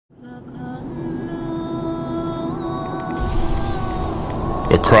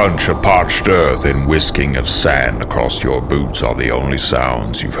The crunch of parched earth and whisking of sand across your boots are the only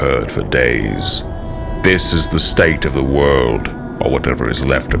sounds you've heard for days. This is the state of the world, or whatever is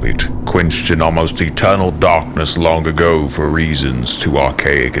left of it, quenched in almost eternal darkness long ago for reasons too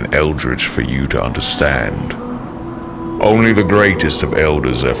archaic and eldritch for you to understand. Only the greatest of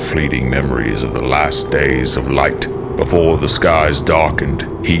elders have fleeting memories of the last days of light, before the skies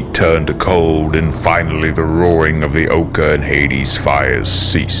darkened, heat turned to cold, and finally the roaring of the Ochre and Hades fires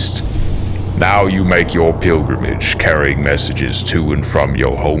ceased. Now you make your pilgrimage, carrying messages to and from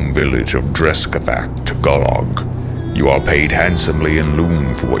your home village of Dreskathak to Golog. You are paid handsomely in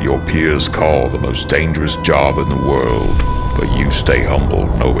loom for what your peers call the most dangerous job in the world, but you stay humble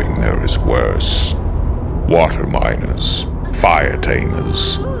knowing there is worse. Water miners, fire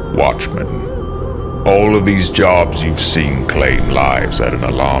tamers, watchmen. All of these jobs you've seen claim lives at an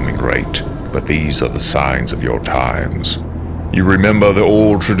alarming rate, but these are the signs of your times. You remember the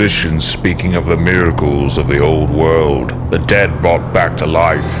old traditions speaking of the miracles of the old world, the dead brought back to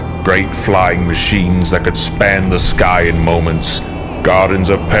life, great flying machines that could span the sky in moments, gardens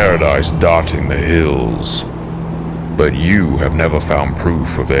of paradise dotting the hills. But you have never found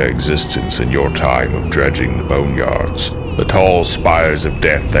proof of their existence in your time of dredging the boneyards, the tall spires of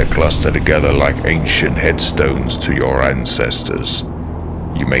death that cluster together like ancient headstones to your ancestors.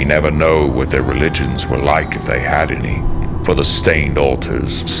 You may never know what their religions were like if they had any, for the stained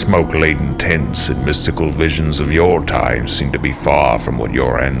altars, smoke-laden tents, and mystical visions of your time seem to be far from what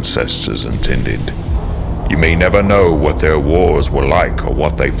your ancestors intended. You may never know what their wars were like or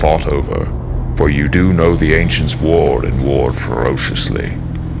what they fought over, for you do know the ancients warred and warred ferociously.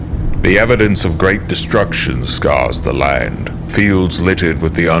 The evidence of great destruction scars the land, fields littered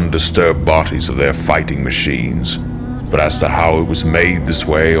with the undisturbed bodies of their fighting machines, but as to how it was made this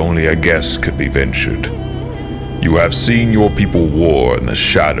way, only a guess could be ventured. You have seen your people war in the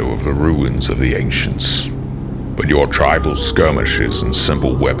shadow of the ruins of the ancients, but your tribal skirmishes and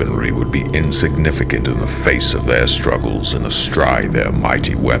simple weaponry would be insignificant in the face of their struggles and astride their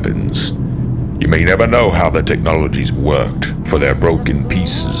mighty weapons. You may never know how the technologies worked, for their broken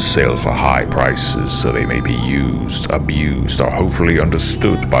pieces sail for high prices so they may be used, abused, or hopefully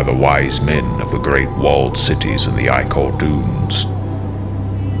understood by the wise men of the great walled cities in the Icor Dunes.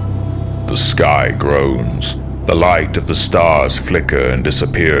 The sky groans, the light of the stars flicker and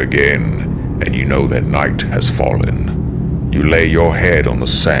disappear again, and you know that night has fallen. You lay your head on the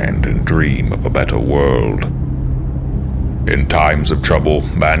sand and dream of a better world. In times of trouble,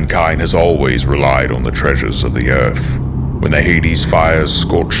 mankind has always relied on the treasures of the earth. When the Hades fires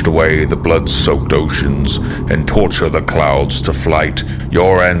scorched away the blood-soaked oceans and tortured the clouds to flight,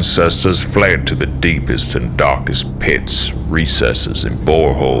 your ancestors fled to the deepest and darkest pits, recesses, and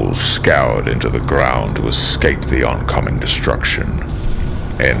boreholes scoured into the ground to escape the oncoming destruction.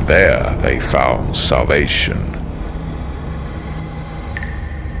 And there they found salvation.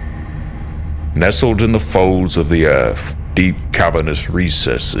 Nestled in the folds of the earth, deep cavernous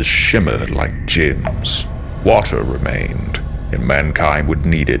recesses shimmered like gems. Water remained, and mankind would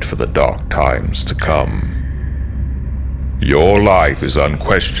need it for the dark times to come. Your life is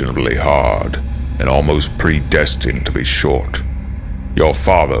unquestionably hard, and almost predestined to be short. Your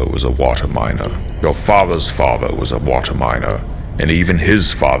father was a water miner. Your father's father was a water miner, and even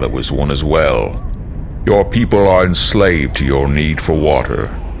his father was one as well. Your people are enslaved to your need for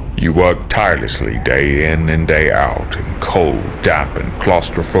water. You work tirelessly day in and day out in cold, damp, and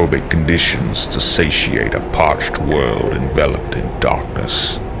claustrophobic conditions to satiate a parched world enveloped in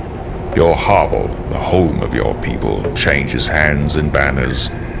darkness. Your hovel, the home of your people, changes hands and banners,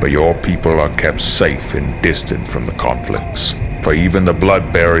 but your people are kept safe and distant from the conflicts, for even the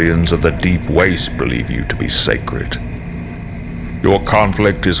blood-barians of the deep waste believe you to be sacred. Your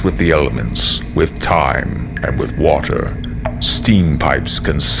conflict is with the elements, with time, and with water. Steam pipes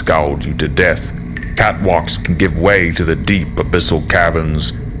can scald you to death. Catwalks can give way to the deep abyssal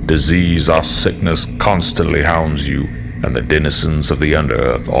caverns. Disease or sickness constantly hounds you, and the denizens of the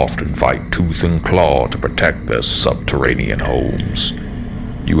underearth often fight tooth and claw to protect their subterranean homes.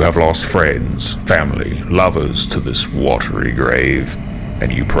 You have lost friends, family, lovers to this watery grave,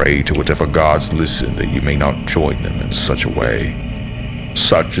 and you pray to whatever gods listen that you may not join them in such a way.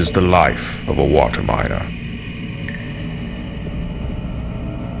 Such is the life of a water miner.